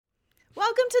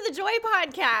Welcome to the Joy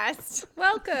Podcast.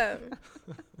 Welcome.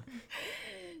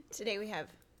 Today we have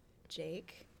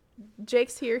Jake.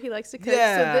 Jake's here. He likes to cook.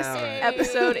 Yeah. So this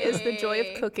episode is the joy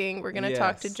of cooking. We're going to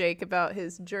talk to Yes. Jake about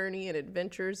his journey and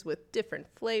adventures with different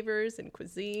flavors and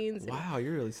cuisines Wow,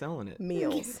 you're really selling it. and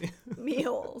meals.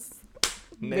 Meals.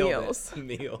 Nailed Meals. it.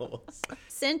 Meals.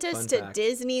 Sent us Fun to fact.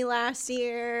 Disney last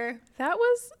year. That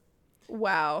was,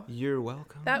 wow. You're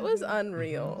welcome. That was It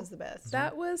unreal. was the best.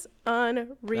 That was That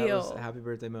unreal. was a happy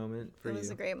birthday moment for It you. was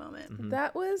a great moment.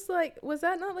 That was like, was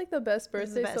that not like the best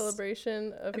was the birthday best.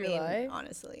 celebration of I your mean, life?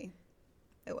 honestly,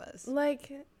 it was.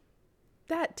 Like,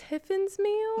 that Tiffin's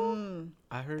meal?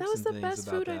 I heard That was some the things best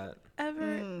about food that. I've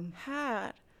ever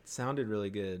had Sounded really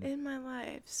good. in my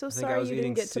life. So I think sorry I was you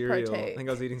eating didn't get cereal. to partake. I think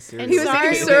I was eating cereal. He was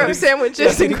Sorry. eating syrup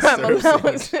sandwiches and eating crab syrup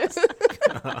allowances.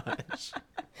 Gosh.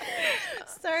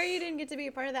 Sorry you didn't get to be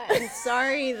a part of that. And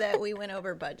sorry that we went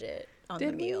over budget on Did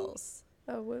the we? meals.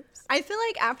 Oh, whoops. I feel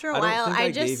like after a I don't while, think I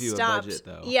I just gave you a stopped. budget,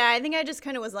 though. Yeah, I think I just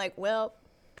kind of was like, well,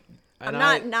 And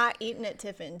I'm not eating at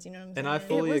Tiffin's. You know what I'm saying? And I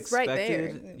fully was right there.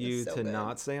 expected It was you so to good.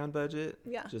 not stay on budget.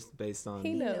 Yeah. Just based on.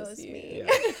 He knows knows you. me.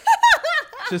 Yeah.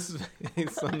 Just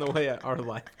based on the way our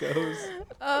life goes.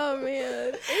 Oh,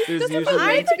 man. There's Doesn't usually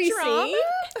need to be drama.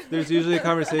 seen. there's usually a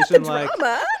conversation like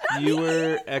Drama. you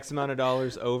were X amount of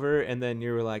dollars over, and then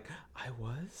you were like, I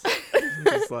was.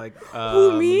 Just like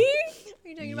Who, me? Are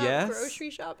you talking about Yes. grocery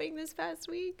shopping this past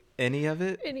week? Any of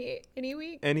it? Any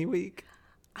week? Any week?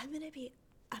 I'm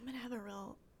gonna have a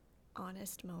real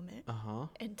honest moment Uh-huh.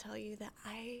 and tell you that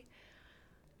I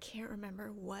can't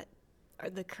remember what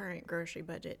the current grocery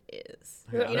budget is.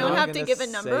 I'm You don't not have to gonna give a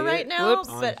say number right it now, Whoops.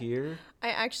 on but here, I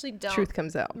actually don't Truth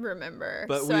comes out. remember.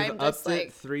 but so we've I'm just upped like,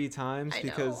 it 3 times I know.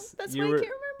 because That's you why I were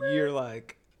can't remember. you're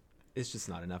like, it's just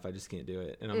not enough. I just can't do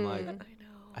it. And I'm like, I know.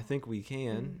 I think we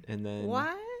can. And then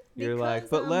Why? you're like, Because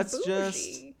but I'm let's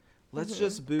bougie.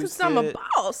 just boost Because I'm a it.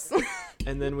 boss.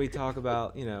 And then we talk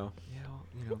about,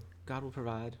 God will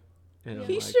provide. And I'm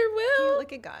He like, sure You will.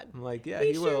 look at God. I'm like, yeah, He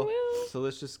he sure will. will. So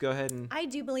let's just go ahead and I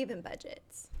do believe in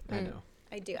budgets. I know.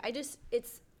 I do.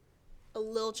 It's a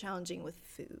little challenging with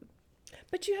food.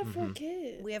 But you have 4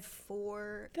 kids We have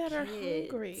 4 that are kids.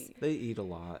 hungry. They eat a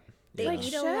lot. They Yeah. Like, eat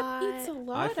a Shep lot. eats a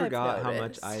lot. I forgot I've how much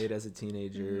noticed. I ate as a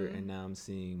teenager, and now I'm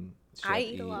seeing Shep I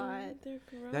eat a lot. They're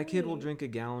That kid will growing. drink a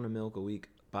gallon of milk a week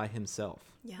by himself.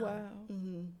 Yeah. Wow.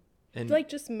 And Like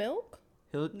just milk?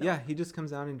 he just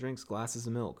comes out and drinks glasses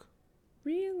of milk.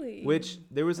 Really? Which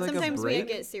there was like Sometimes a we break.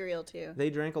 get cereal too. They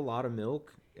drank a lot of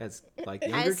milk as like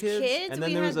younger As kids, kids, and then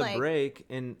we there was had, a like- break,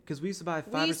 and because we used to buy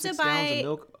 5 or used to 6 gallons buy- of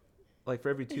milk like for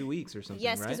every 2 weeks or something,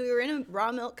 Yes, right? because we were in a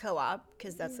raw milk co-op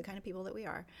because that's the kind of people that we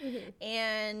are.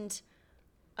 And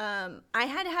I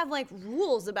had to have like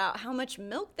rules about how much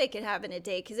milk they could have in a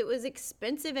day because it was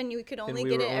expensive and you could only we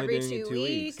get were it only every doing it 2 2 weeks,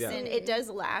 weeks. yeah. And it does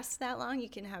last that long. You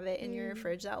can have it in your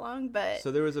fridge that long. But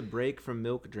So there was a break from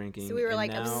milk drinking. so we were and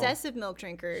like now obsessive milk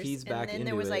drinkers. he's and back then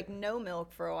there into was it. like no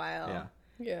milk for a while. Yeah,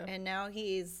 Yeah. And now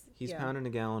he's he's yeah. pounding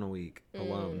a gallon a week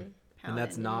alone, and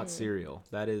that's Pounding. not cereal.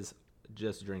 That is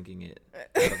just drinking it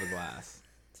out of a glass.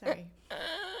 Sorry.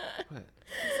 What?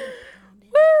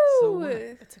 Woo! So what?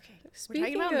 It's okay.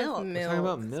 Speaking We're talking of about milk. We're talking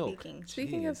about milk.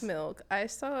 Speaking of Jeez. milk, I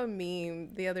saw a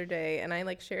meme the other day and I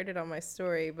like shared it on my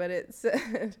story, but it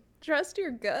said, trust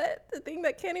your gut, the thing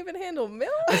that can't even handle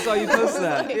milk. I saw you post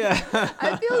that. Like, Yeah.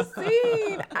 I feel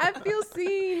seen. I feel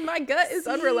seen. My gut is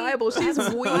unreliable. She's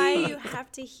That's why weak. you have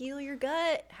to heal your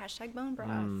gut. Hashtag bone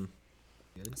broth.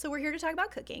 So we're here to talk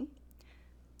about cooking.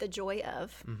 The joy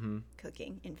of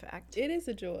cooking, in fact. It is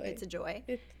a joy. It's a joy.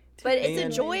 It- But it's a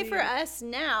And- joy for us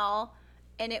now,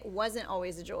 and it wasn't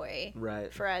always a joy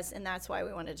Right. for us, and that's why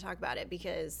we wanted to talk about it,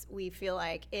 because we feel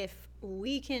like if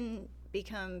we can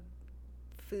become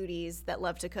foodies that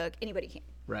love to cook, anybody can.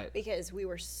 Right. Because we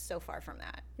were so far from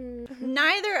that.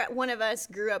 Neither one of us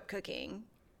grew up cooking.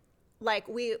 Like,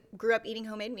 we grew up eating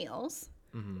homemade meals,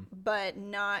 but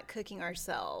not cooking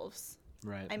ourselves.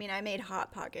 Right. I mean, I made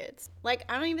Hot Pockets. Like,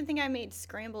 I don't even think I made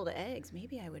scrambled eggs.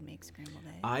 Maybe I would make scrambled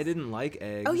eggs. I didn't like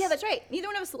eggs. Oh, yeah, that's right. Neither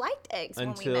one of us liked eggs when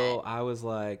we until met. I was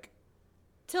like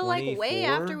Till, like, way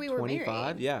 24, after we were 25.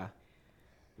 married. Yeah.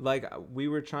 Like we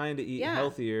were trying to eat Yeah.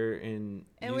 healthier, and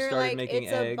And you we were started like, making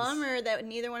it's eggs. a bummer that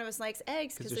neither one of us likes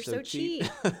eggs because they're so cheap.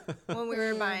 When we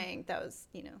were buying, that was,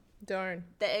 Darn.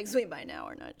 the eggs we buy now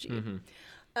are not cheap.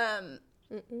 Mm-hmm.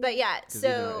 But yeah, 'Cause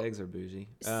even so our eggs are bougie.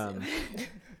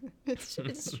 it's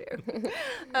true.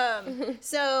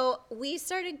 So we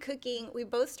started cooking. We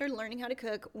both started learning how to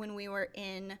cook when we were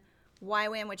in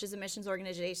YWAM, which is a missions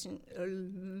organization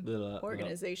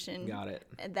Got it.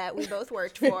 that we both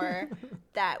worked for.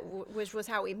 Which was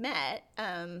how we met.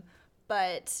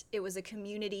 but it was a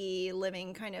community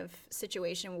living kind of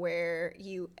situation where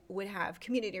you would have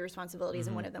community responsibilities,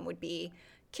 and one of them would be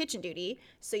kitchen duty.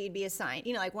 So you'd be assigned,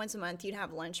 like once a month you'd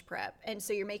have lunch prep, and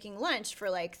so you're making lunch for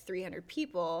like 300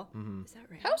 people. Is that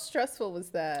right? How stressful was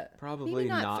that? Probably Maybe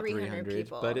not not 300 300,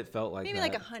 people. but it felt like Maybe that.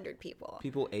 like 100 people.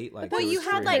 People ate like Well, there you was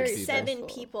had like 300 people. 7 Stressful.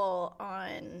 people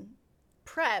on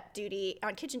prep duty,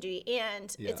 on kitchen duty,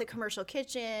 and Yeah. it's a commercial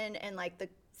kitchen, and like the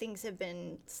things have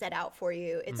been set out for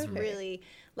you. It's really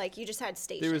like you just had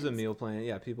stations. There was a meal plan.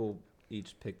 Yeah, people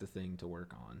each picked a thing to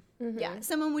work on. Yeah,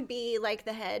 someone would be like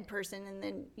the head person, and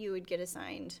then you would get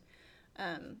assigned.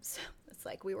 So it's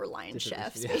like we were line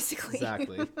chefs, Yeah, basically.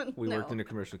 Exactly. We No. worked in a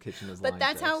commercial kitchen as But line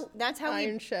that's chefs. how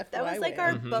Iron we. Chef That was like YWAM.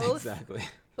 our Mhm, exactly.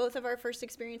 both of our first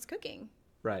experience cooking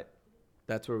Right.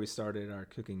 That's where we started our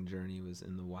cooking journey, was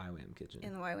in the YWAM kitchen.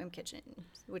 in the YWAM kitchen,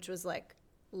 which was like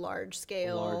large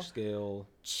Large scale.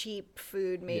 cheap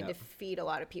food made to Yep. feed a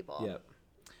lot of people. Yep.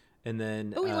 And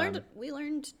then But we learned all we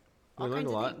learned kinds a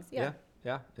of lot. things. Yeah.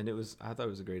 Yeah. And I thought it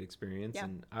was a great experience. Yeah.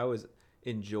 And I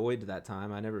enjoyed that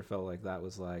time. I never felt like that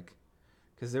was like,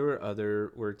 because there were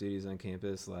other work duties on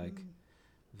campus, like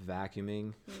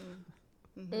vacuuming.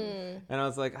 And I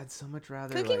was like, I'd so much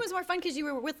rather Cooking like, was more fun because you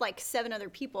were with like 7 other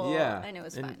people. yeah, and it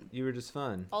was and fun. You were just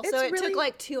fun. Also, It's it really- took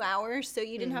like 2 hours, so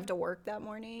you didn't have to work that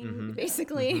morning,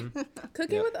 basically.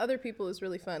 Cooking Yep. with other people is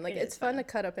really fun. Like, It it's is fun fun. to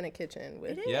cut up in a kitchen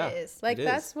with. It Yeah. is. Like, It is.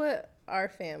 that's what our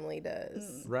family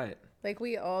does. Right. Like,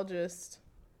 we all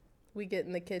we get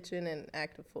in the kitchen and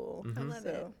act a fool. I love So-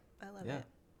 it. I love Yeah. it.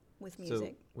 With music.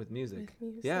 So with music.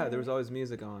 With Yeah, there music. was always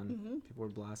music on. People were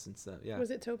blasting stuff. Yeah.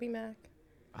 Was it Toby Mac?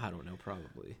 I don't know,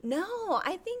 probably. No,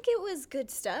 I think it was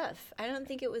good stuff. I don't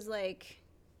think it was like.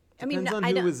 Depends on I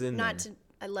who don't, was in not there. to.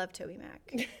 I love Toby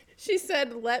Mac. She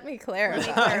said, "Let me Let clarify."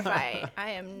 me clarify. I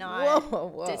am not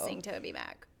Whoa. dissing Toby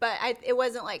Mac, but it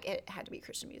wasn't like it had to be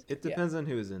Christian music. It depends on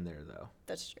who was in there, though.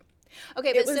 That's true. Okay,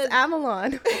 It but was so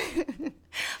Avalon.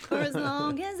 for as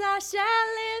long as I shall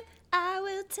live, I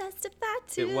will testify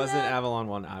to. It wasn't the Avalon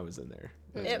one. I was in there.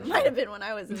 It might have been when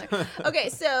I was in there. Okay,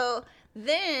 so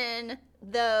then,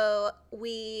 though,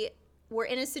 we were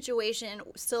in a situation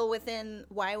still within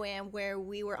YWAM where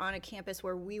we were on a campus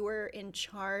where we were in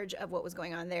charge of what was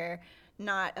going on there,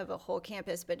 not of a whole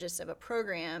campus, but just of a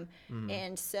program.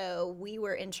 And so we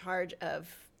were in charge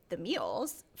of the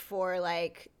meals for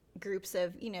like groups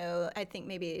of, I think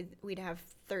maybe we'd have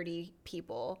 30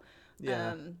 people.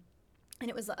 Yeah. And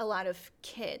it was a lot of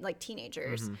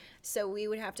teenagers. So we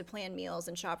would have to plan meals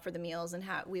and shop for the meals, and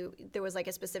there was like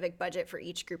a specific budget for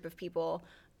each group of people,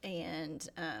 and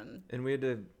And we had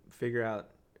to figure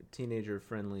out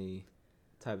teenager-friendly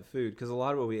type of food, because a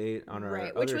lot of what we ate on our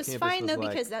Right, other which was campus fine, though, like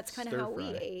because that's kinda how we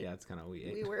stir-fry. ate. Yeah, it's kind of how we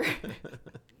ate. we were,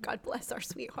 God bless our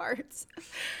sweethearts.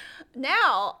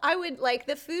 Now I would like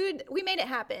the food. We made it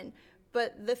happen,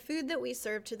 but the food that we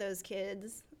served to those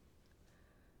kids,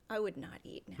 I would not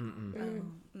eat now.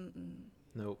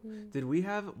 Nope. Did we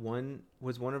have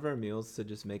was one of our meals to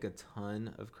just make a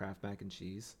ton of Kraft mac and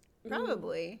cheese?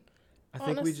 Probably. I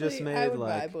think we just Honestly, made I would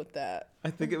like vibe with that.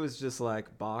 I think it was just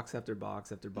like box after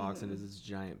box after box into this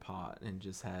giant pot, and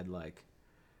just had like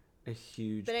a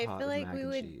huge But I pot feel of like mac we and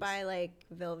would cheese. buy like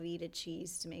Velveeta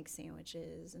cheese to make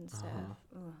sandwiches and stuff.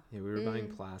 Ugh. Yeah, we were buying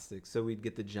plastic, so we'd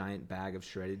get the giant bag of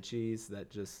shredded cheese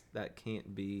that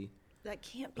can't be. That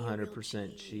can't be 100%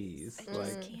 100% cheese. I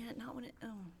just Like- can't. Not when it. Oh,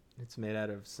 It's made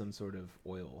out of some sort of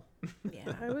oil.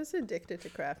 yeah. I was addicted to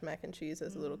Kraft mac and cheese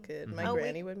as a little kid. My Oh, we-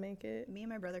 granny would make it. Me and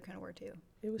my brother kind of were too.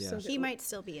 It was Yeah. so good. He might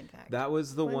still be, in fact. That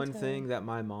was the One one time. thing that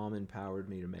my mom empowered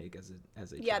me to make as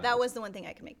a Yeah, child. that was the one thing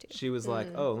I could make too. She was like,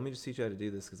 "Oh, let me just teach you how to do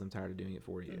this because I'm tired of doing it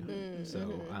for you."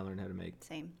 So I learned how to make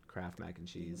Same. Kraft mac and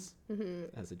cheese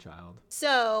as a child.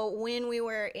 So when we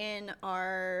were in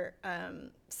our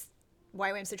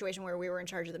YWAM situation where we were in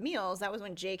charge of the meals, that was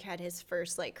when Jake had his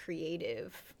first like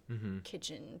creative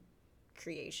kitchen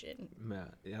creation, Yeah,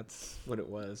 that's what it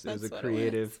was. It That's was a what it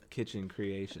creative kitchen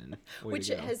creation. Way which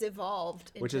to it go. has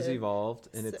evolved. Which has into- evolved,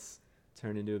 and so- it's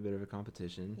turned into a bit of a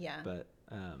competition. Yeah. But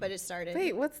But it started.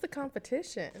 Wait, what's the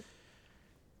competition?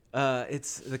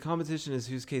 it's the competition is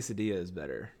whose quesadilla is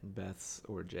better, Beth's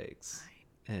or Jake's.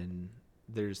 And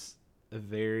there's a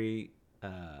very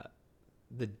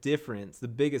the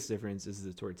biggest difference is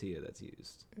the tortilla that's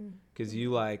used, because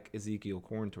you like Ezekiel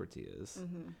corn tortillas,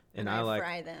 and I like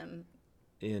fry them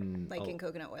in like in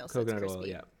coconut oil, so coconut it's oil,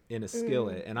 crispy. yeah, in a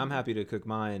skillet. And I'm happy to cook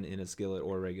mine in a skillet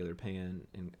or a regular pan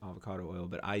in avocado oil,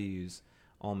 but I use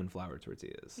almond flour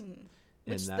tortillas.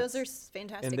 Which And those are that's-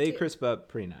 fantastic and they too. crisp up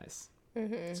pretty nice.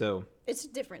 So It's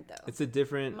different though. it's a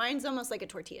different. Mine's almost like a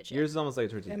tortilla chip. Yours is almost like a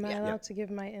tortilla. Am I Yeah. allowed to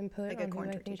give my input Like a on who corn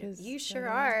I tortilla think chip. is You sure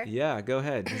better? are. Yeah, go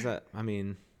ahead. 'Cause that, I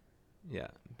mean, yeah,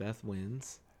 Beth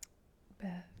wins.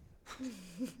 Beth.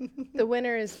 The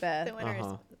winner is Beth. The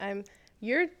winner is.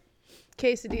 Your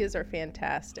quesadillas are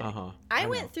fantastic. I know.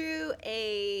 went through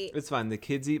a It's fine. The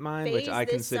kids eat mine, phase which I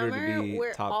this consider summer to be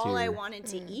where top all tier. I wanted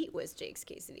to eat was Jake's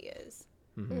quesadillas.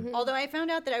 Although I found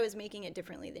out that I was making it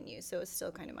differently than you, so it's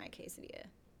still kind of my quesadilla.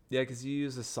 Yeah, because you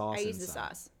use the sauce. I use the inside.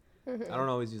 sauce. I don't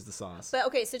always use the sauce. But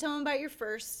okay, so tell them about your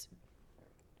first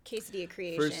quesadilla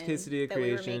creation. First quesadilla that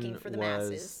we were creation making for the was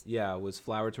masses. was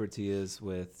flour tortillas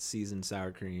with seasoned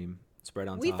sour cream spread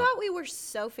on We top. thought we were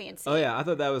so fancy. Oh yeah, I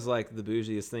thought that was like the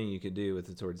bougiest thing you could do with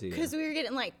the tortilla. Because we were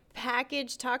getting like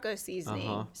packaged taco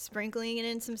seasoning, sprinkling it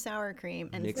in some sour cream,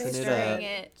 and Mixing it stirring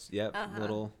up. it. Yep,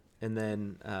 little, and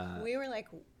then We were like,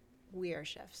 we are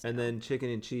chefs. and then chicken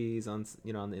and cheese on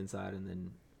on the inside, and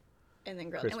then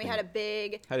grilled. And we had a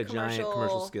big giant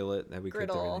commercial skillet that we cooked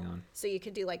griddle, everything on. so you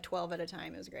could do like 12 at a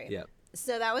time. It was great. Yep.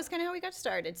 So that was kind of how we got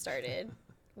started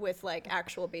with like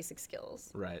actual basic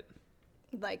skills, Right.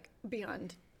 like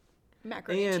beyond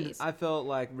macaroni and And cheese. I felt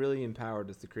like really empowered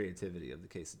with the creativity of the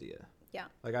quesadilla. Yeah.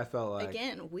 Like I felt like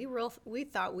Again, we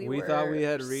thought we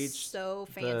had reached so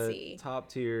fancy. the top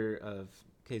tier of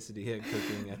quesadilla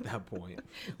cooking at that point.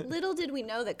 Little did we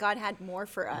know that God had more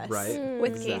for us Right.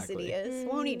 with Exactly. quesadillas.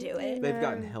 Won't he do it? They've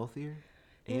gotten healthier.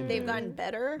 And They've better. gotten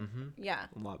better. Yeah.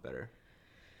 A lot better.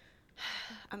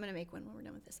 I'm going to make one when we're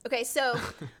done with this. Okay, so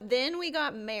then we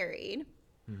got married,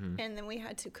 and then we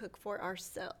had to cook for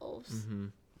ourselves.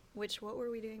 Which, what were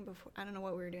we doing before? I don't know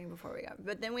what we were doing before we got.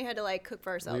 But then we had to like cook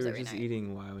for ourselves We were every just night.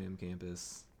 eating YWAM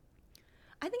campus.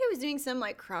 I think I was doing some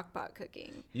like crock pot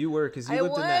cooking. You were, because you I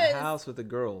lived in that was. house with the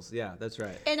girls. Yeah, that's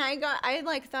right. And I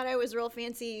like thought I was real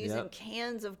fancy using Yep.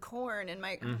 cans of corn and oh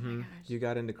my gosh. You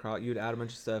got into you'd add a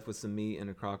bunch of stuff with some meat in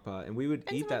a crock pot, and we would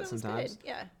And eat some of that it was sometimes. good,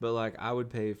 yeah. But like I would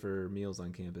pay for meals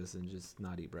on campus and just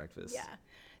not eat breakfast. Yeah.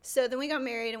 So then we got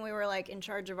married and we were like in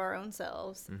charge of our own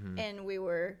selves, and we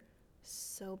were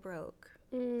so broke.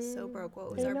 So broke.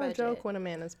 What was Ain't our no budget? joke when a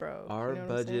man is broke. Our you know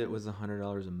what I'm budget saying? was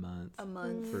 $100 a month. A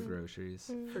month. For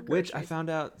groceries. For Which I groceries. found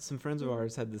out some friends of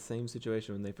ours had the same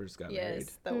situation when they first got married.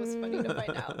 Yes, that was funny to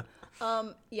find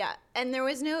out. Yeah, and there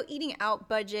was no eating out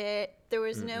budget. There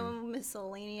was no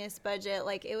miscellaneous budget.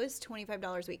 Like it was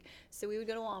 $25 a week. So we would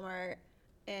go to Walmart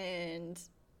and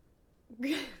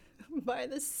buy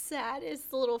the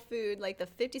saddest little food, like the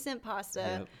 50-cent pasta,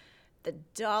 Yep. the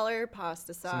 $1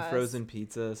 pasta sauce. Some frozen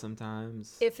pizza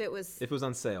sometimes. If it was,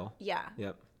 on sale. yeah.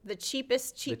 Yep. The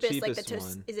cheapest, like the cheapest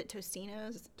one. is it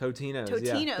Tostinos? Totino's.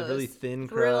 Totinos. Yeah. The really thin Real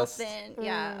crust. thin.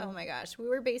 Yeah. Oh my gosh. We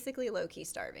were basically low-key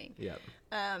starving. Yep.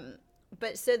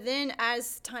 But so then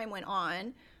as time went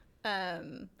on,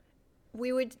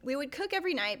 we would cook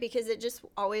every night because it just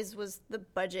always was the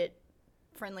budget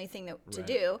friendly thing to Right.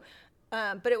 do.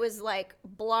 But it was like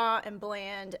blah and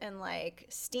bland and like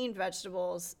steamed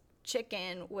vegetables,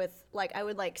 chicken with like I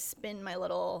would like spin my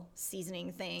little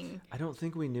seasoning thing. I don't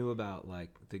think we knew about like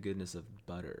the goodness of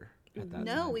butter at that time.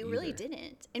 No, we really either.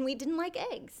 didn't. And we didn't like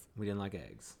eggs. We didn't like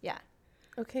eggs. Yeah.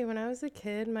 Okay, when I was a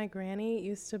kid, my granny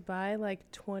used to buy like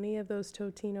 20 of those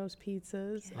Totino's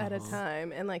pizzas at a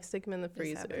time and like stick them in the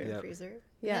Just have it in freezer. the Yep. freezer.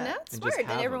 Yeah. And that's And just smart.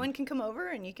 Then have everyone 'em. can come over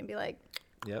and you can be like,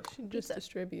 Yep. Just Pizza.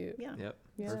 distribute. yeah. Yep.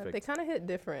 Yeah, Perfect. they kind of hit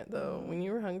different though. When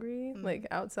you were hungry, like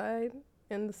outside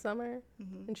in the summer,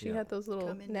 and she Yeah. had those little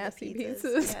Come into the nasty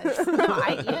pizzas. pizzas. Yes.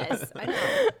 No, yes,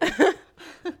 I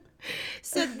know.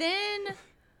 So then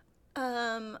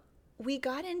we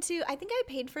got into, I think I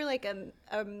paid for like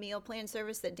a meal plan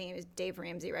service that Dave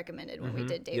Ramsey recommended when we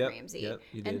did Dave Yep, Ramsey. yep,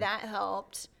 you did. And that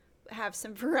helped have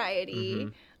some variety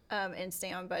and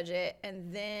stay on budget.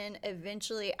 And then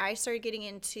eventually I started getting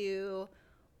into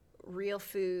real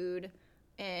food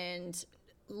and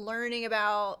learning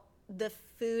about the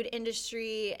food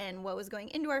industry and what was going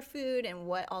into our food and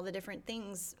what all the different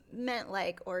things meant,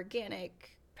 like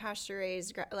organic, pasture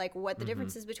raised, like what the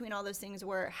differences between all those things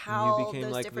were, And how you became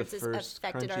those like the differences first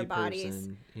affected our crunchy bodies.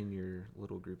 person in your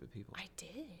little group of people. I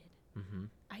did.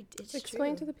 I did. It's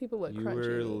Explain true. to the people what You crunchy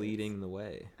were means. leading the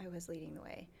way. I was leading the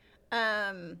way.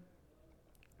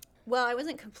 Well, I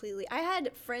wasn't completely. I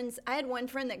had one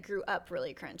friend that grew up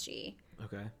really crunchy,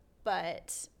 Okay.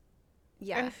 but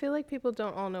yeah. I feel like people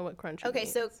don't all know what crunchy Okay,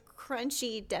 means. so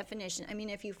crunchy definition. I mean,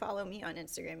 if you follow me on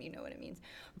Instagram, you know what it means.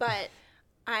 But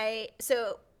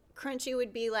so crunchy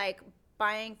would be like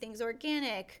buying things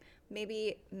organic,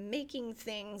 maybe making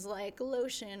things like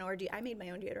lotion or I made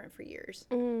my own deodorant for years.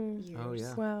 Years. Oh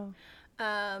yeah. Wow.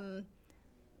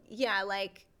 Yeah,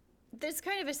 like that's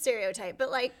kind of a stereotype, but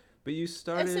like But you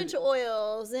started essential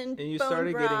oils and you bone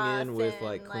started getting broth in with and,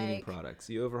 like cleaning products.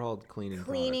 You overhauled cleaning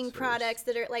products first.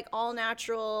 that are like all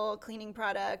natural cleaning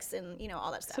products and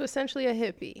all that stuff. So essentially a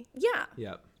hippie. Yeah.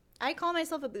 Yep. I call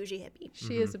myself a bougie hippie.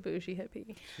 She is a bougie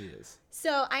hippie. She is.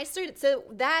 So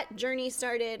that journey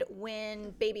started when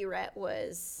Baby Rhett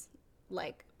was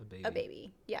like a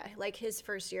baby. Yeah, like his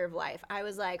first year of life. I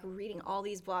was like reading all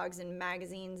these blogs and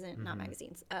magazines and not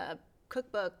magazines,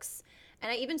 cookbooks.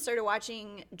 And I even started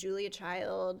watching Julia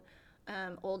Child,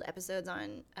 old episodes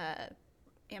on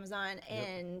Amazon.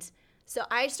 And so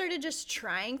I started just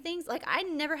trying things. Like I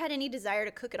never had any desire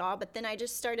to cook at all. But then I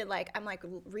just started I'm like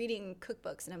reading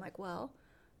cookbooks. And I'm like, well,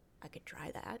 I could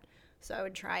try that. So I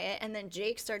would try it. And then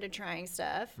Jake started trying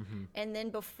stuff. And then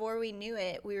before we knew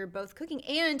it, we were both cooking.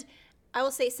 And I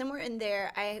will say somewhere in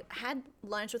there, I had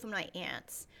lunch with one of my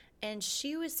aunts. And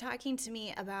she was talking to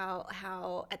me about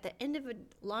how at the end of a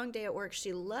long day at work,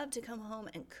 she loved to come home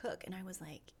and cook. And I was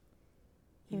like,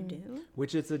 you do?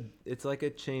 Which it's like a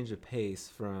change of pace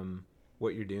from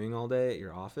what you're doing all day at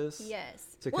your office.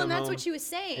 Yes. To Well, come and that's home what she was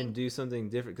saying. and do something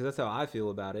different, because that's how I feel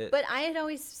about it. But I had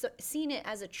always seen it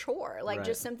as a chore, like Right.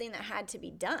 just something that had to be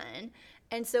done.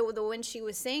 And so when she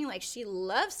was saying like she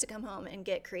loves to come home and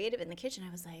get creative in the kitchen,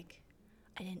 I was like,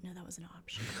 I didn't know that was an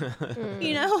option.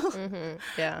 You know?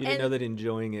 Yeah. You didn't know that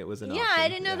enjoying it was an option. Yeah, I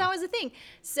didn't know that was a thing.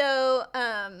 So,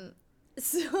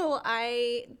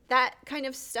 that kind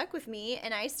of stuck with me,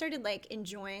 and I started like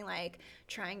enjoying like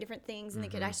trying different things in the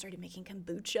kitchen. I started making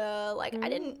kombucha. Like I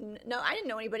didn't know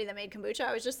anybody that made kombucha.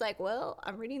 I was just like, well,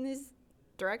 I'm reading these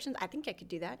directions. I think I could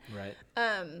do that. Right.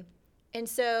 And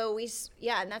so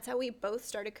and that's how we both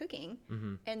started cooking.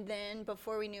 And then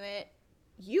before we knew it,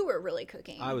 you were really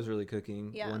cooking. I was really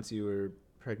cooking once you were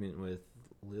pregnant with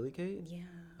Lily Kate. Yeah.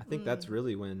 I think that's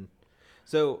really when.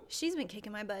 So She's been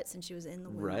kicking my butt since she was in the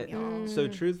womb, right. y'all. So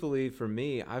truthfully, for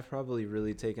me, I've probably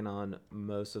really taken on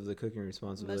most of the cooking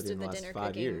responsibility Most of in the the last dinner 5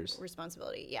 cooking years.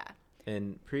 responsibility, yeah.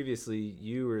 And previously,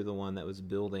 you were the one that was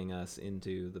building us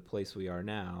into the place we are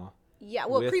now. Yeah,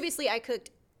 well, with- previously I cooked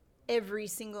every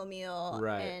single meal.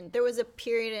 Right. And there was a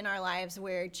period in our lives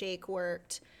where Jake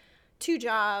worked 2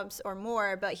 jobs or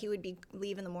more, but he would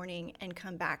leave in the morning and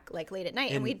come back like late at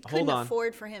night. And we couldn't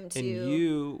afford for him to. And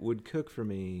you would cook for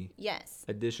me Yes.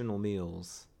 additional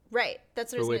meals. Right.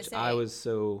 That's what I For was which going to say. I was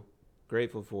so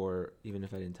grateful for, even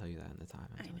if I didn't tell you that in the time.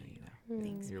 I'm telling you now.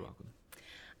 Thanks. You're welcome.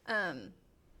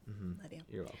 Love you.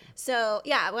 You're welcome. So,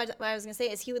 yeah, what I was going to say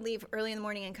is he would leave early in the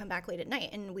morning and come back late at night,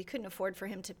 and we couldn't afford for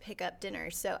him to pick up dinner.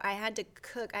 So I had to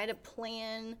cook. I had to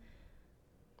plan.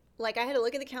 Like, I had to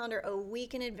look at the calendar a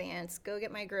week in advance, go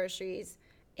get my groceries,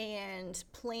 and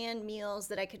plan meals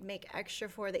that I could make extra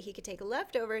for that he could take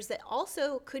leftovers that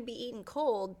also could be eaten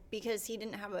cold because he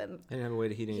didn't have a I didn't have a way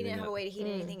to heat anything he didn't have up. a way to heat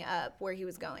anything up where he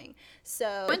was going.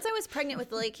 So once I was pregnant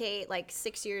with Lily Kate like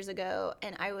 6 years ago,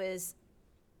 and I was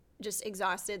just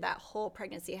exhausted that whole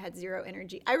pregnancy, I had zero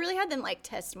energy. I really had them like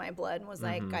test my blood and was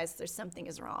like, guys, there's something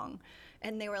is wrong.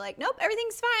 And they were like, nope,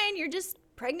 everything's fine. You're just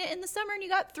pregnant in the summer and you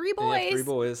got 3 boys. And you have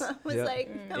 3 boys. I was Yep. like,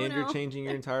 oh, And no. you're changing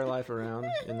your entire life around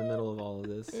in the middle of all of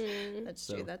this. That's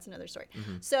So- true. That's another story.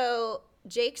 So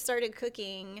Jake started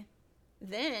cooking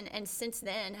then, and since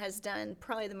then has done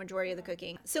probably the majority of the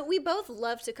cooking. So we both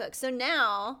love to cook. So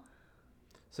now,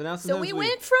 So now so sometimes we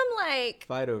went from like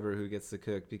fight over who gets to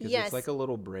cook because Yes. it's like a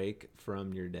little break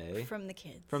from your day. from the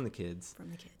kids. From the kids.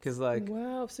 From the kids. Because like,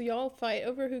 Wow. So y'all fight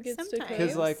over who gets to Sometimes. cook?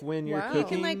 because like when you're Wow. You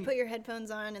cooking, can like put your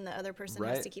headphones on, and the other person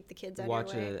has Right. to keep the kids out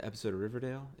watch of your way. an episode of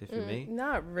Riverdale if you're me.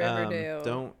 Not Riverdale.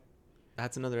 Don't.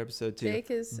 That's another episode too.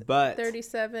 Jake is but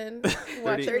 37. 30,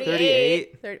 watching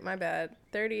 38. My bad.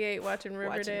 38 watching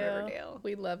Riverdale. Riverdale.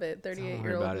 We love it. Tell me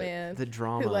 38-year-old about it. man. The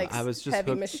drama. Who likes I was just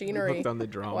heavy hooked, machinery. hooked on the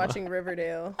drama. Watching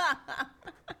Riverdale.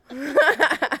 Can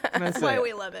I That's say, why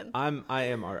we love him. I'm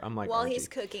like While Archie. he's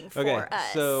cooking for Okay,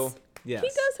 us. so yes, He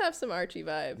does have some Archie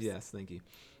vibes. Yes, thank you.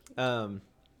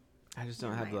 I just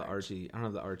don't have my the Archie. I don't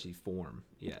have the Archie form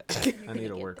yet. I need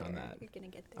to work on that. You're gonna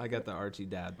get there. I got the Archie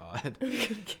dad bod.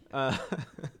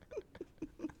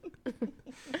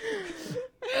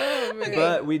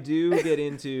 But we do get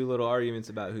into little arguments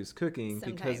about who's cooking because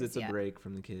Sometimes, it's a yeah. break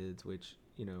from the kids, which,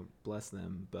 bless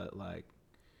them. But like,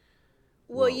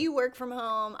 Well, whoa. you work from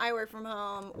home. I work from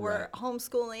home. We're Right.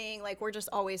 homeschooling. Like we're just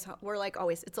always. We're like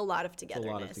always. It's a lot of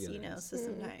togetherness. togetherness. So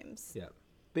sometimes. yeah.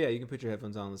 But yeah, you can put your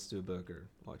headphones on, listen to a book, or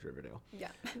watch Riverdale. Yeah.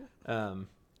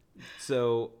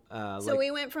 So So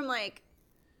we went from like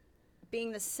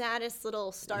being the saddest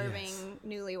little starving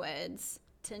newlyweds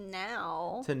to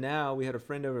now. to now, we had a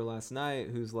friend over last night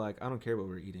who's like, I don't care what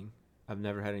we're eating. I've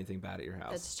never had anything bad at your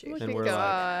house. That's true. Oh And my we're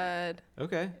God. like,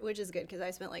 okay. Which is good because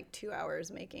I spent like 2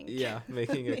 hours making Making a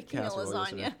making a casserole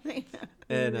lasagna.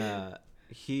 And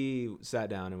he sat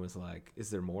down and was like, is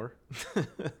there more?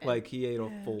 Like he ate a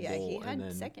full Yeah, bowl he and had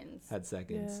then seconds. had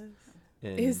seconds. Yes.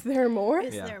 And Is there more?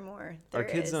 Is Yeah. there more? our There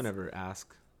kids is. don't ever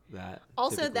ask that.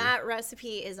 Also, typically. that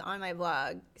recipe is on my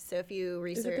blog. So if you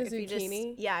research, the if you just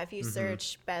zucchini? if you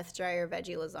search Beth Dreyer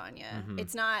veggie lasagna,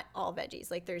 it's not all veggies.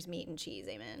 Like there's meat and cheese.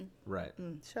 Amen. Right.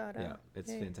 Shout out. Yeah,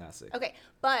 it's Hey. fantastic. Okay,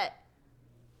 but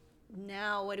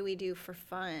now what do we do for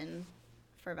fun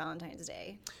for Valentine's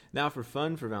Day? Now for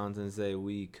fun for Valentine's Day,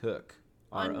 we cook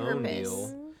our On own purpose.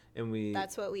 meal, and we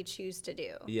That's what we choose to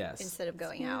do. Yes. Instead of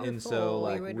going out, and so we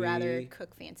like would rather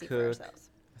cook fancy for ourselves.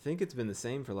 I think it's been the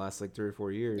same for the last like 3 or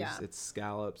 4 years. Yeah. It's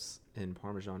scallops and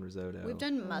Parmesan risotto. We've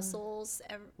done mussels.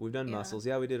 We've done yeah. mussels.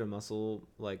 Yeah, we did a mussel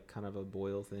like kind of a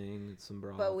boil thing, some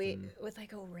broth. But we and- with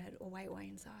like a white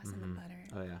wine sauce and the butter.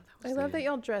 oh yeah. I love that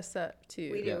y'all dress up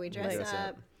too. We do. Yeah, we we dress dress up,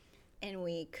 up. and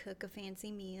we cook a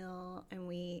fancy meal, and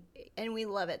we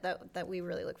love it. That we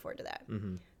really look forward to that.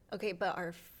 Mm-hmm. Okay,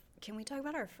 but can we talk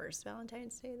about our first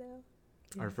Valentine's Day though?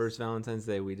 Our first Valentine's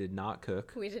Day, we did not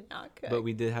cook, We did not cook, but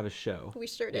we did have a show. we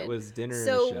sure did. It was dinner and a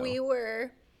So show. we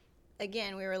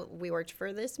worked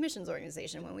for this missions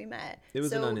organization when we met. It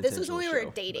was an so this was when we unintentional were show,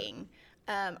 but- dating.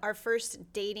 Our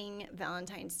first dating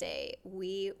Valentine's Day,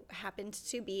 we happened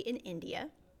to be in India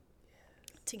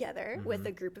together Mm-hmm. with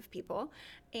a group of people.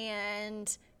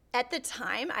 And at the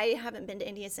time, I haven't been to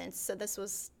India since, so this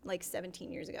was like 17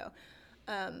 years ago.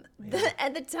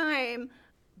 At the time,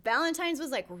 Valentine's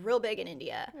was like real big in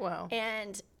India. Wow.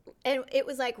 And it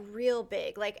was like real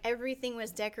big. Like everything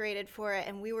was decorated for it,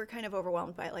 and we were kind of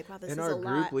overwhelmed by it. Like, wow, this and is our a group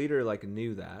lot. leader like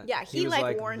knew that. Yeah, he, was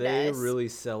like, warned they us. really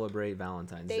celebrate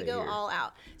Valentine's They Day go here. all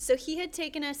out. So he had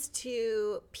taken us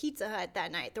to Pizza Hut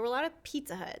that night. There were a lot of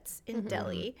Pizza Huts in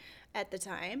Delhi at the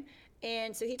time.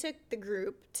 And so he took the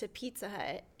group to Pizza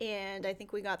Hut, and I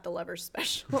think we got the Lover's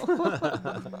Special. I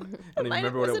don't even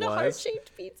remember what was it it a was.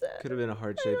 heart-shaped pizza? Could have been a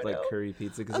heart-shaped like know. curry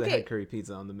pizza because they Okay. had curry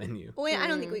pizza on the menu. Well, I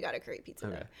don't think we got a curry pizza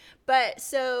Okay. though. But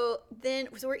so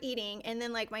we're eating, and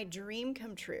then like my dream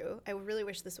come true. I really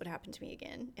wish this would happen to me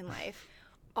again in life.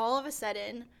 All of a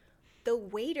sudden, the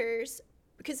waiters,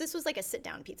 because this was like a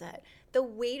sit-down Pizza Hut, the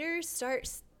waiters start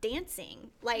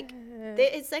dancing. Like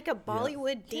it's like a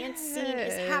Bollywood dance scene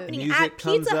is Yes. happening Music at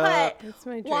comes Pizza Hut up. That's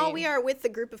my while dream. we are with the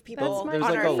group of people That's my There's on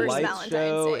like our a first light Valentine's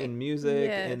show Day. and music,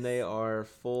 Yes. and they are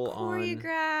full on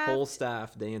Choreographed. whole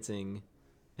staff dancing,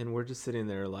 and we're just sitting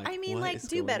there like. I mean, what like, is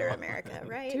do going better, on? America,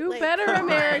 right? Do Like, better, come on.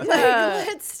 America. Like,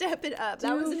 let's step it up. That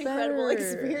Do was an incredible better.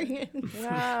 experience. Wow.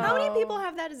 How many people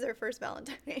have that as their first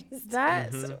Valentine's?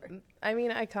 That's, Mm-hmm. I mean,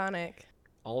 iconic.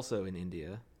 Also in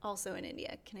India, Also in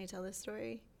India. Can I tell this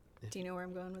story? Do you know where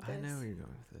I'm going with I this? know where you're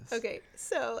going with this. Okay,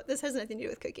 so this has nothing to do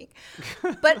with cooking,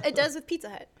 but it does with Pizza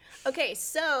Hut. Okay,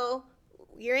 so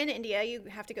you're in India. You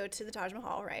have to go to the Taj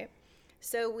Mahal, right?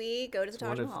 So we go to the It's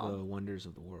Taj one Mahal. of the wonders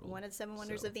of the world. One of the 7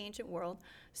 wonders So- of the ancient world.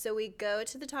 So we go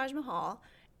to the Taj Mahal,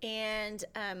 and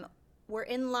we're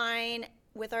in line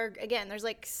with again, there's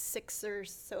like 6 or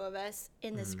so of us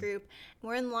in this group.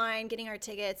 We're in line getting our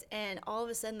tickets, and all of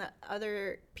a sudden the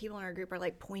other people in our group are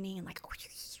like pointing and like, oh,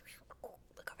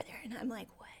 look over there. And I'm like,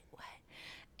 what?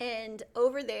 And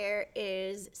over there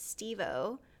is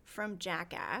Steve-O from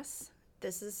Jackass.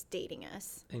 This is Dating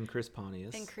Us. And Chris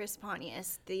Pontius. And Chris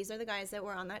Pontius. These are the guys that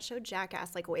were on that show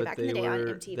Jackass, like way But back in the day on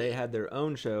MTV. They had their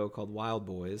own show called Wild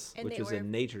Boys, And which they was a were-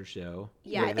 nature show.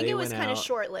 Yeah, where I think they it was went kind of out-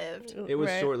 short-lived. It was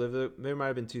Right. short-lived. There might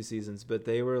have been 2 seasons, but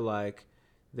they were like,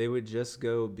 they would just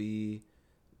go be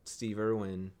Steve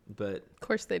Irwin, but Of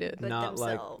course they did. But not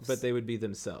themselves. like, but they would be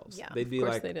themselves. Yeah, They'd be of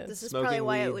course like they did. This is smoking probably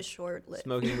why it weed- was short-lived.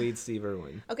 smoking weed Steve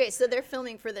Irwin. Okay, so they're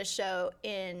filming for this show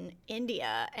in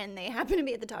India, and they happen to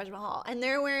be at the Taj Mahal, and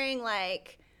they're wearing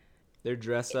like They're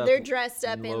dressed up. they're dressed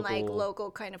up in like local-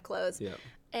 local kind of clothes. Yeah.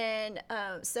 And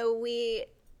so we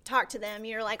talk to them.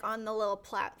 You're like on the little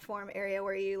platform area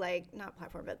where you like not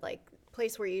platform, but like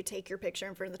place where you take your picture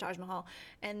in front of the Taj Mahal.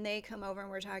 And they come over and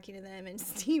we're talking to them, and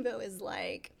Steve-O is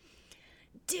like,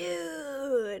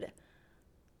 dude,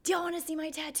 do y'all want to see my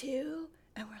tattoo?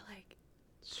 And we're like,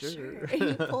 Sure. And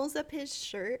he pulls up his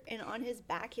shirt, and on his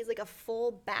back, he has like a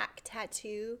full back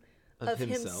tattoo of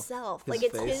himself. His Like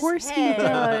it's face. his Of course he head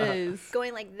does.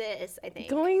 going like this, I think.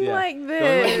 Going Yeah. like Going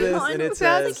this. like this, on and it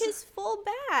sounds like says- his full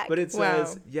back. But it Wow.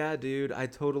 says, "Yeah, dude, I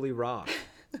totally rock."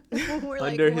 We're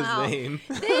like, under his wow. name.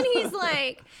 Then he's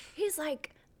like,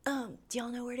 do y'all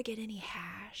know where to get any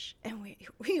hash? And we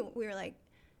were like,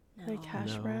 No. Like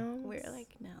hash No. browns? We're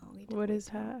like, no. We What is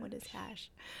don't. What hash? is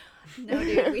hash? No,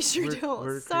 dude, we sure don't.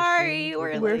 we're Sorry,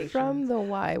 Christians. we're We're like, from the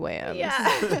YWAM.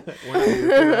 yeah. We're not here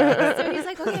for that. So he's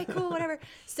like, okay, cool, whatever.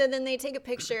 So then they take a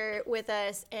picture with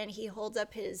us, and he holds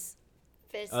up his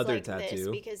fist Other like this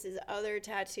tattoo. because his other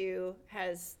tattoo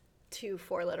has 2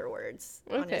 4-letter words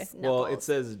on Okay. his knuckles. Well, it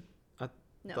says. I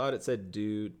No. thought it said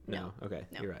dude. No. No. Okay,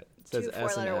 No. you're right. It says 2 S and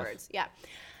 4-letter F. words. Yeah.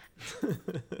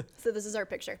 So this is our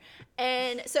picture.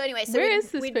 And so anyway, so Where we, is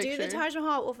this we do the picture? Taj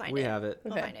Mahal. We'll find it. We have it.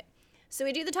 We'll Okay. find it. So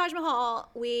we do the Taj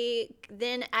Mahal. We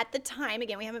then at the time,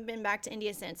 again, we haven't been back to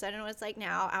India since. So I don't know what it's like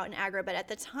now out in Agra, but at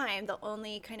the time, the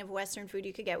only kind of Western food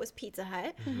you could get was Pizza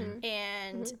Hut,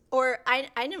 and or I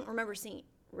didn't remember seeing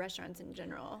restaurants in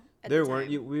general. At There the weren't.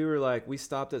 time. We were like, we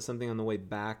stopped at something on the way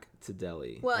back to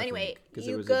Delhi. Well, I anyway, think, 'cause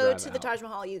it you was a go drive to the out. Taj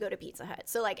Mahal, you go to Pizza Hut.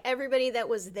 So like everybody that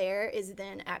was there is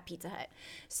then at Pizza Hut.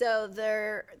 So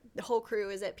the whole crew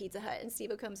is at Pizza Hut, and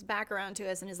Steve comes back around to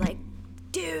us and is like,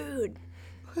 "Dude."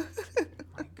 Oh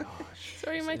my gosh.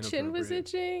 Sorry, my It's chin was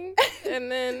inappropriate. itching. And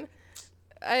then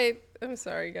I'm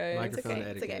sorry, guys. Microphone It's okay.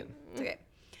 etiquette. It's okay.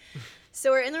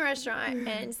 So we're in the restaurant,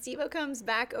 and Steve comes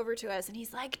back over to us, and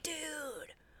he's like, "Dude,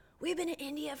 we've been in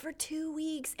India for 2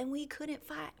 weeks, and we couldn't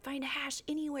find hash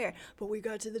anywhere. But we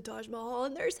got to the Taj Mahal,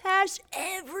 and there's hash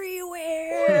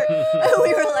everywhere." And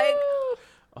we were like,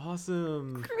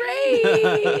 Awesome.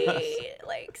 "Great!"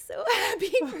 Like, so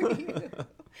happy for you.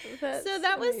 That's So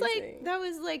that was amazing.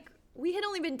 like we had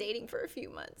only been dating for a few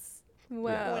months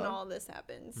Wow. when all this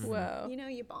happens. Wow. You know,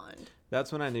 you bond.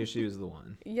 That's when I knew she was the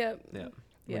one. Yep. Yeah. When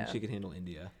Yeah. she could handle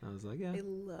India, I was like, yeah, I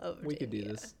loved we could do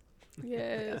India. this.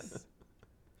 Yes.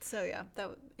 So yeah,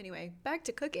 anyway, back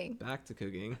to cooking. Back to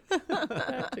cooking.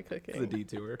 Back to The cooking.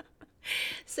 detour.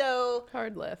 So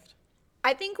Hard left.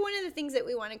 I think one of the things that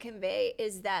we want to convey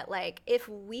is that like if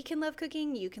we can love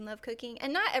cooking, you can love cooking,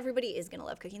 and not everybody is gonna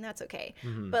love cooking. That's okay.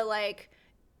 But like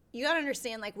you gotta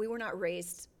understand, like we were not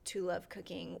raised to love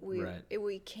cooking.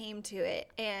 We came to it,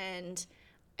 and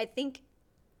I think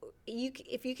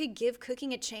if you could give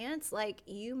cooking a chance, like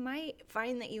you might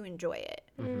find that you enjoy it.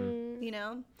 You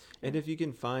know. And if you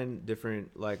can find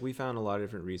different, like we found a lot of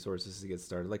different resources to get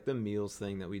started, like the meals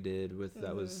thing that we did with,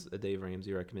 that was a Dave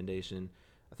Ramsey recommendation.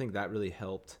 I think that really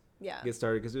helped Yeah. get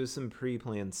started because it was some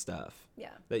pre-planned stuff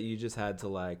Yeah. that you just had to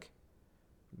like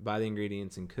buy the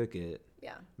ingredients and cook it,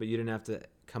 Yeah. but you didn't have to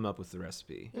come up with the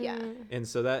recipe. Yeah. And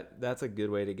so that's a good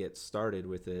way to get started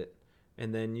with it.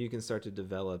 And then you can start to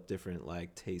develop different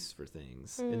like tastes for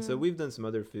things. And so we've done some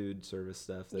other food service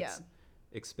stuff that's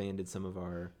expanded some of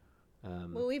our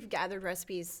Well, we've gathered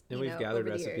recipes. and you we've know, gathered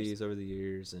over the years. recipes over the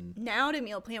years. And Now to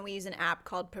meal plan, we use an app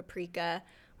called Paprika,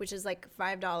 which is like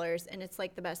 $5, and it's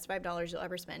like the best $5 you'll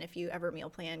ever spend if you ever meal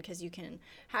plan, because you can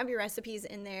have your recipes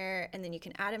in there, and then you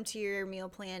can add them to your meal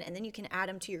plan, and then you can add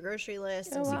them to your grocery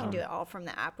list, and so you can do it all from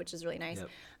the app, which is really nice.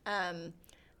 Yep.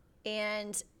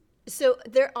 And so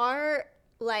there are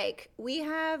like we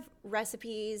have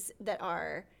recipes that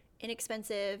are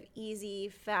inexpensive, easy,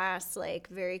 fast, like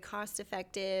very cost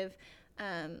effective.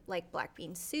 Like black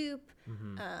bean soup.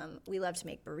 We love to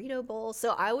make burrito bowls.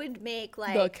 So I would make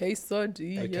like The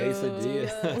quesadilla. a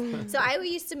quesadilla. so I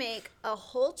used to make a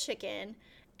whole chicken,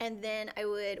 and then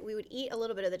we would eat a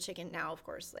little bit of the chicken. Now, of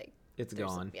course, like It's there's-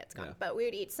 gone. Yeah, it's gone. Yeah. But we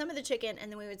would eat some of the chicken,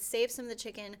 and then we would save some of the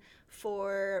chicken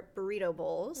for burrito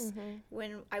bowls.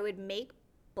 When I would make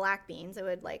black beans, I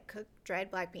would like cook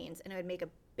dried black beans, and I would make a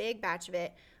big batch of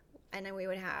it, and then we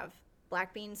would have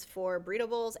black beans for burrito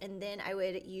bowls, and then I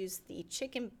would use the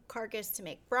chicken carcass to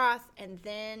make broth, and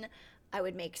then I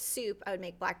would make soup. I would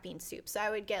make black bean soup. So I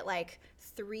would get like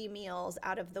 3 meals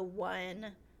out of the one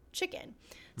chicken.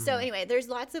 So anyway, there's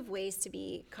lots of ways to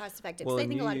be cost effective. Well, So I and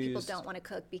think a you lot of people used- don't want to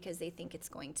cook because they think it's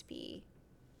going to be.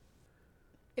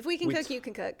 If we can cook, you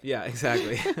can cook. Yeah,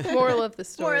 exactly. Moral of the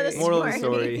story. Moral of the Moral of the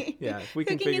Story. story. Yeah, if we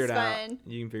can Cooking figure is it out, fun.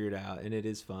 you can figure it out, and it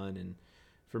is fun. And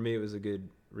for me, it was a good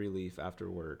relief after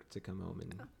work to come home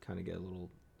and kind of get a little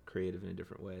creative in a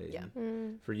different way. Yeah.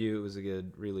 And for you, it was a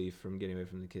good relief from getting away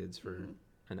from the kids for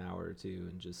an hour or two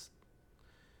and just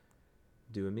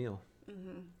do a meal.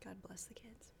 God bless the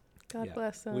kids. God Yeah,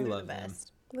 bless them. we They're love the them.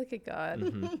 best. Look at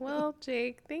God. Well,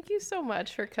 Jake, thank you so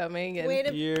much for coming and Way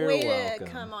to You're welcome.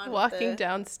 come on. with walking the-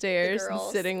 downstairs and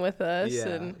girls. sitting with us Yeah,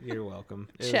 and you're welcome.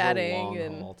 It was a chatting long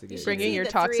and haul to get bringing see your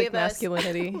the three toxic of us.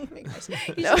 masculinity. Oh my gosh.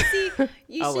 You No. should see,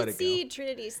 you I'll let should it see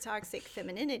Trinity's toxic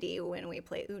femininity when we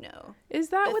play Uno. Is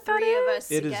that The what that three of is?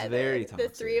 us It is together. very The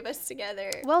three of toxic. us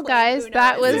together. Well, playing guys, Uno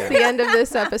that is- was Yeah. the end of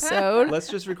this episode. Let's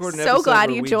just record an So episode glad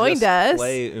where you we joined just us.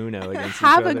 play Uno against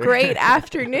Have each a other. great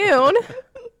afternoon.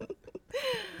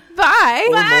 Bye.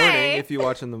 Or Bye. morning if you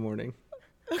watch in the morning.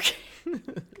 Okay.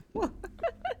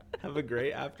 Have a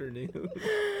great afternoon.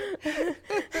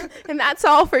 And that's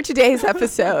all for today's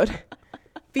episode.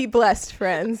 Be blessed,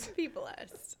 friends. Be